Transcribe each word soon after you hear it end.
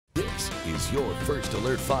is your First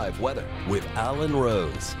Alert 5 weather with Alan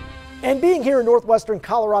Rose. And being here in northwestern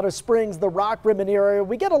Colorado Springs, the Rock Rimmon area,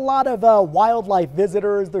 we get a lot of wildlife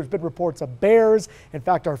visitors. There's been reports of bears. In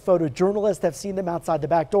fact, our photojournalists have seen them outside the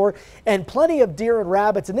back door, and plenty of deer and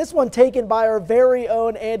rabbits. And this one taken by our very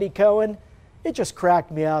own Andy Cohen. It just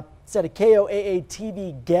cracked me up. Said a KOAA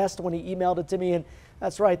TV guest when he emailed it to me, and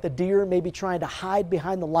that's right, the deer may be trying to hide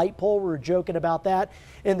behind the light pole. We were joking about that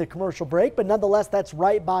in the commercial break, but nonetheless, that's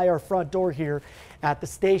right by our front door here at the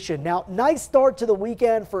station. Now, nice start to the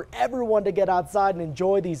weekend for everyone to get outside and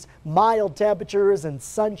enjoy these mild temperatures and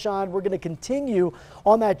sunshine. We're going to continue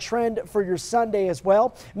on that trend for your Sunday as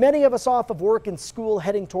well. Many of us off of work and school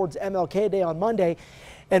heading towards MLK Day on Monday.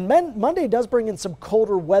 And Monday does bring in some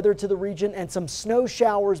colder weather to the region and some snow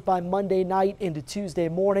showers by Monday night into Tuesday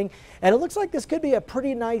morning. And it looks like this could be a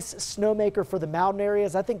pretty nice snowmaker for the mountain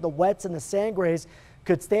areas. I think the wets and the sand grays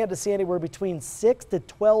could stand to see anywhere between 6 to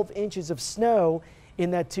 12 inches of snow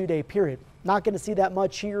in that 2-day period. Not going to see that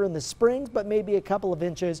much here in the Springs, but maybe a couple of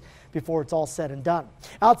inches before it's all said and done.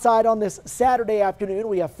 Outside on this Saturday afternoon,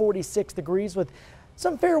 we have 46 degrees with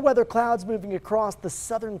some fair weather clouds moving across the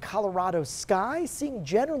southern Colorado sky. Seeing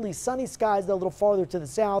generally sunny skies a little farther to the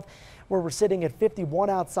south, where we're sitting at 51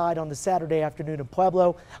 outside on the Saturday afternoon in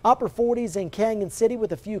Pueblo. Upper 40s in Canyon City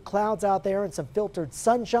with a few clouds out there and some filtered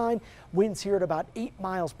sunshine. Winds here at about 8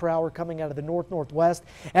 miles per hour coming out of the north-northwest.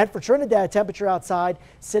 And for Trinidad, temperature outside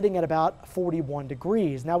sitting at about 41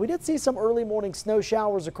 degrees. Now, we did see some early morning snow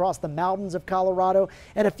showers across the mountains of Colorado,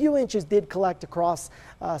 and a few inches did collect across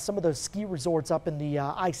some of those ski resorts up in the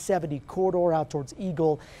I-70 corridor out towards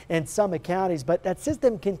Eagle and Summit counties. But that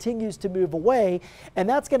system continues to move away, and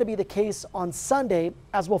that's going to be the case on Sunday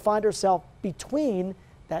as we'll find ourselves between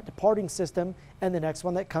that departing system and the next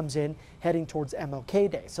one that comes in heading towards MLK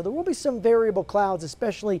Day. So there will be some variable clouds,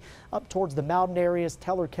 especially up towards the mountain areas.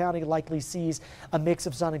 Teller County likely sees a mix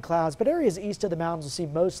of sun and clouds, but areas east of the mountains will see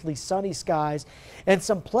mostly sunny skies and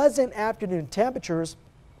some pleasant afternoon temperatures.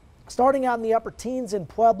 Starting out in the upper teens in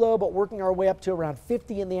Pueblo, but working our way up to around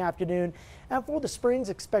 50 in the afternoon. And for the Springs,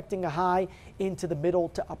 expecting a high into the middle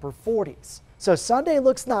to upper 40s. So Sunday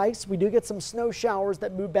looks nice. We do get some snow showers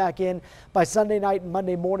that move back in by Sunday night and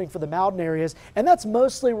Monday morning for the mountain areas. And that's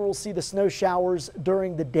mostly where we'll see the snow showers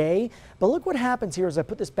during the day. But look what happens here as I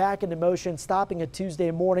put this back into motion, stopping at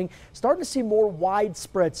Tuesday morning, starting to see more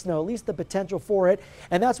widespread snow, at least the potential for it.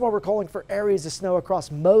 And that's why we're calling for areas of snow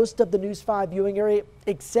across most of the News 5 viewing area,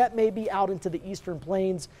 except maybe out into the eastern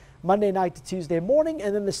plains Monday night to Tuesday morning.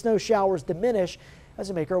 And then the snow showers diminish as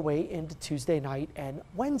we make our way into Tuesday night and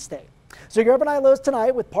Wednesday. So your overnight lows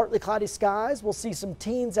tonight with partly cloudy skies. We'll see some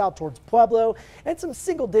teens out towards Pueblo and some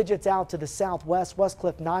single digits out to the southwest.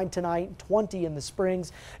 Westcliff 9 tonight, 20 in the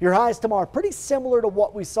Springs. Your highs tomorrow pretty similar to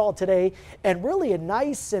what we saw today, and really a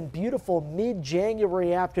nice and beautiful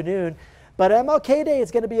mid-January afternoon. But MLK Day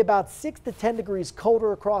is going to be about 6 to 10 degrees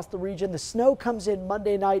colder across the region. The snow comes in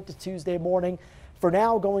Monday night to Tuesday morning. For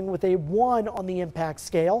now, going with a 1 on the impact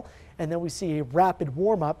scale. And then we see a rapid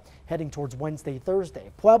warm-up heading towards Wednesday, Thursday.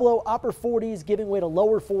 Pueblo, upper 40s, giving way to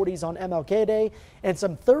lower 40s on MLK Day, and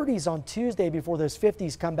some 30s on Tuesday before those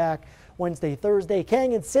 50s come back Wednesday, Thursday.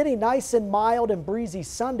 Canyon City, nice and mild and breezy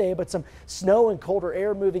Sunday, but some snow and colder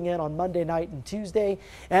air moving in on Monday night and Tuesday.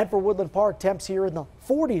 And for Woodland Park, temps here in the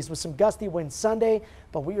 40s with some gusty winds Sunday,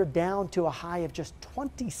 but we are down to a high of just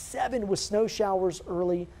 27 with snow showers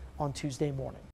early on Tuesday morning.